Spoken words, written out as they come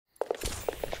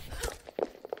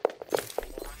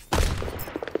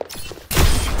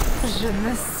Je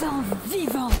me sens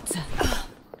vivante.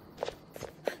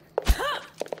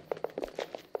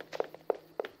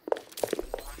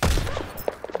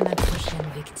 Ma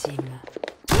prochaine victime.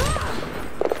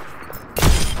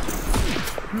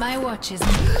 My watch is...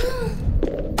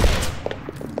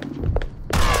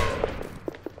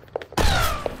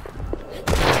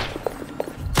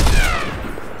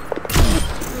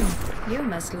 You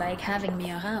must like having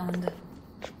me around.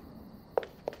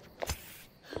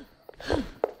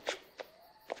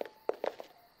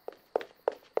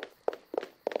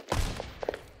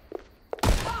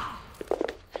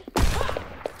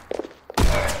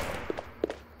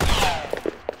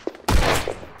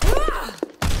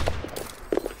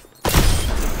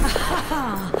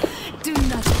 Do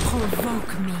not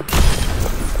provoke me.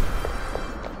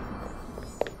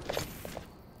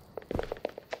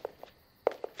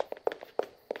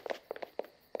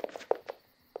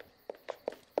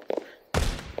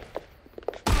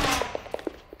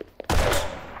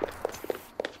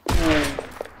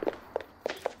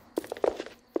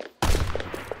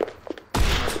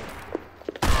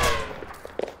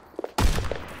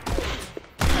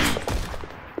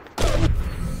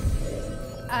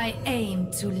 I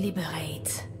aim to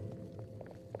liberate.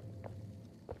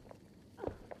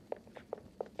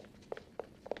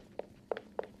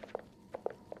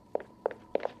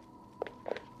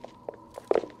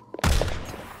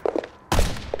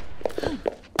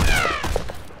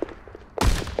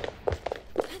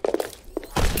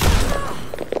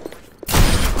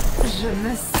 Je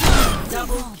me sens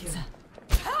vivante.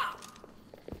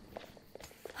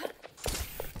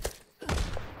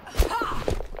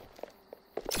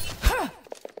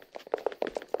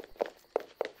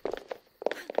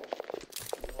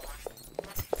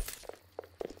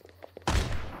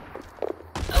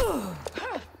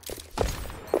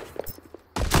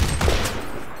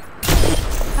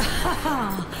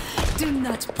 Do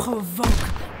not provoke.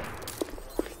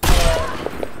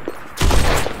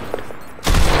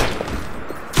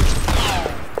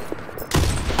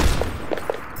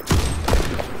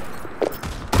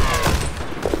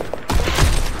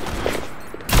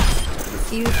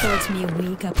 You thought me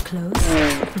weak up close?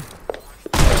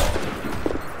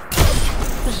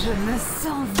 Je me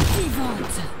sens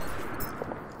vivante.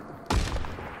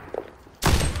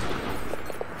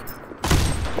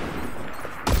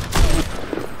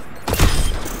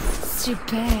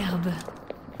 Superbe.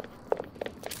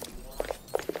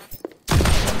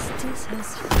 Justice has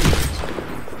failed.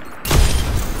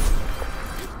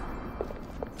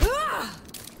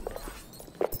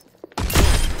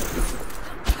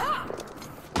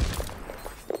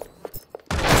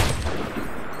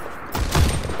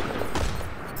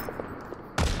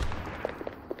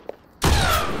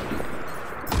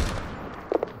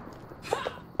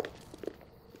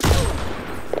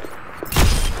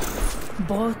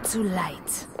 Brought to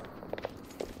light.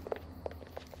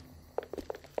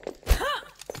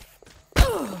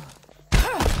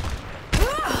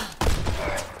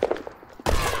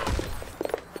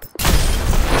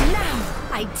 Now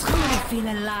I truly feel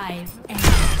alive and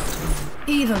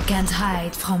evil can't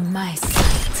hide from my sight.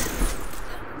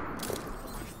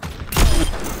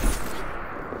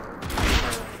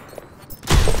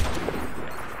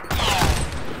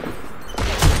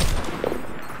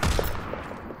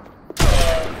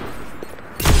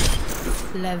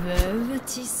 La veuve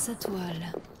tisse sa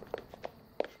toile.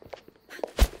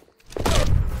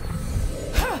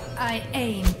 I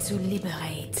aim to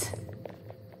liberate.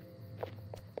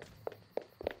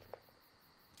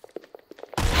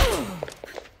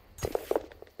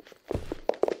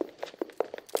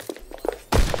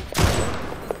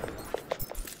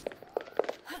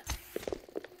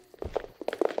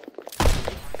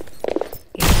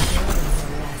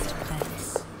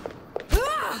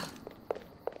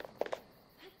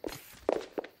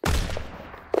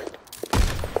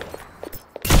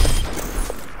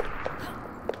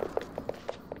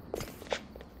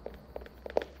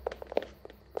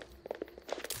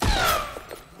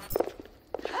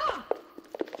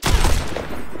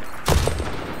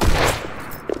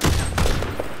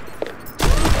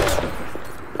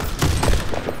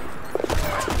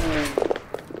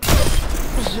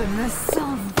 Je me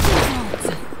sens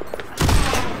vivante.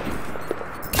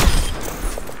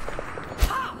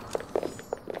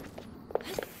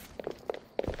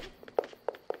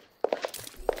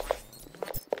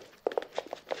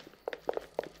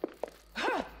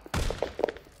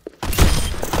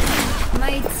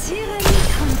 My tyranny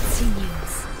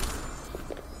continues.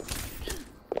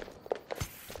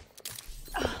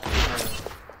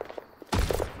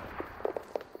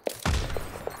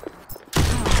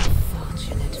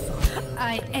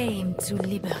 I aim to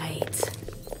liberate.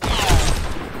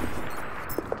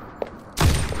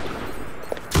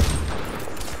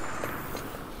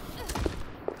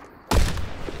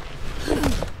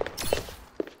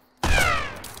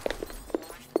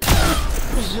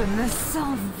 Je me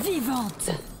sens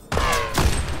vivante.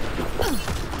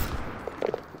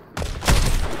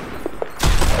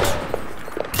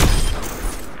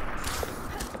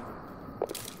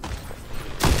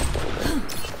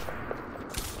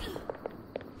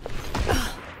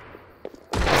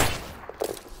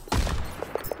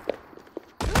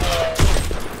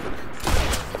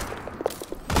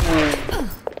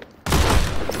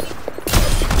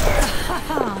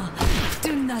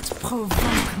 Do not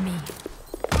provoke me.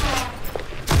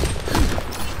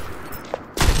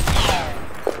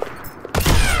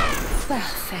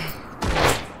 Parfait.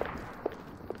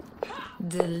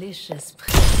 Delicious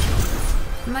prey.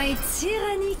 My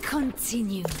tyranny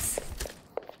continues.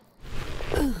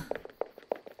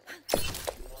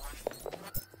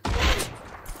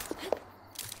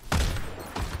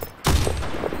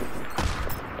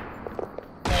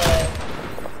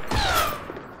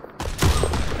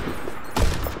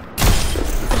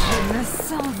 Je me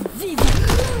sens vivant.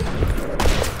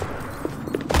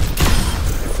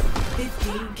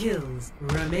 15 kills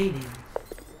remaining.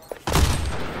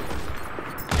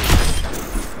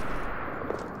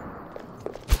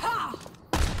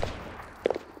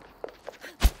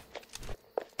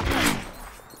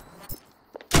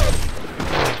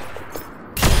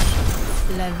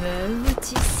 La veuve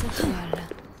tisse toile.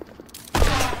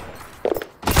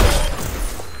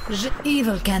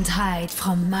 Evil can't hide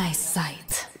from my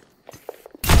sight.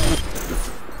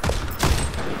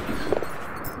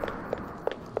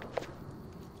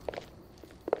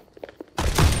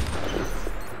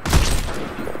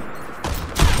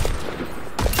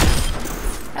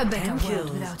 A better 10 world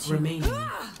kills without you. remaining.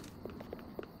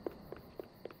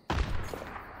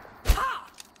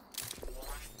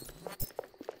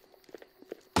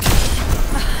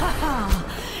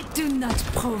 Do not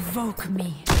provoke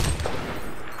me.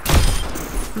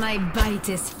 My bite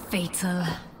is fatal.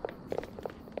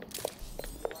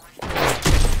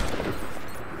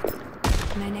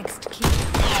 My next kill.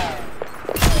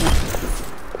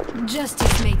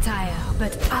 Justice may tire,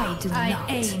 but I do not. I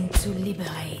aim to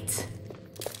liberate.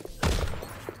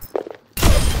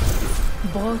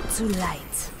 Brought to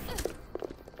light.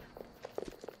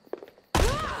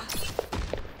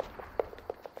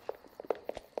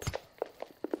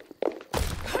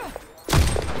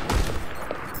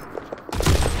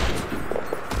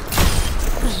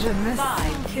 Je me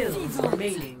 5 kills vivante.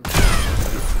 remaining.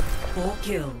 4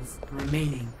 kills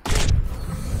remaining.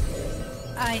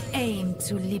 I aim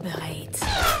to liberate.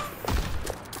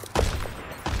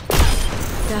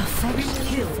 Perfect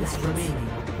Kills flight. remaining.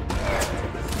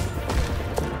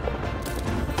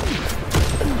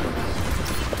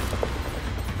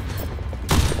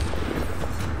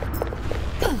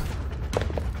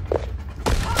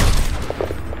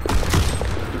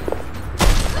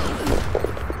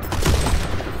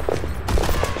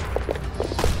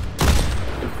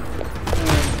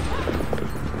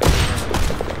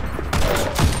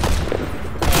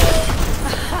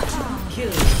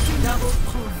 Double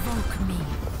provoke me.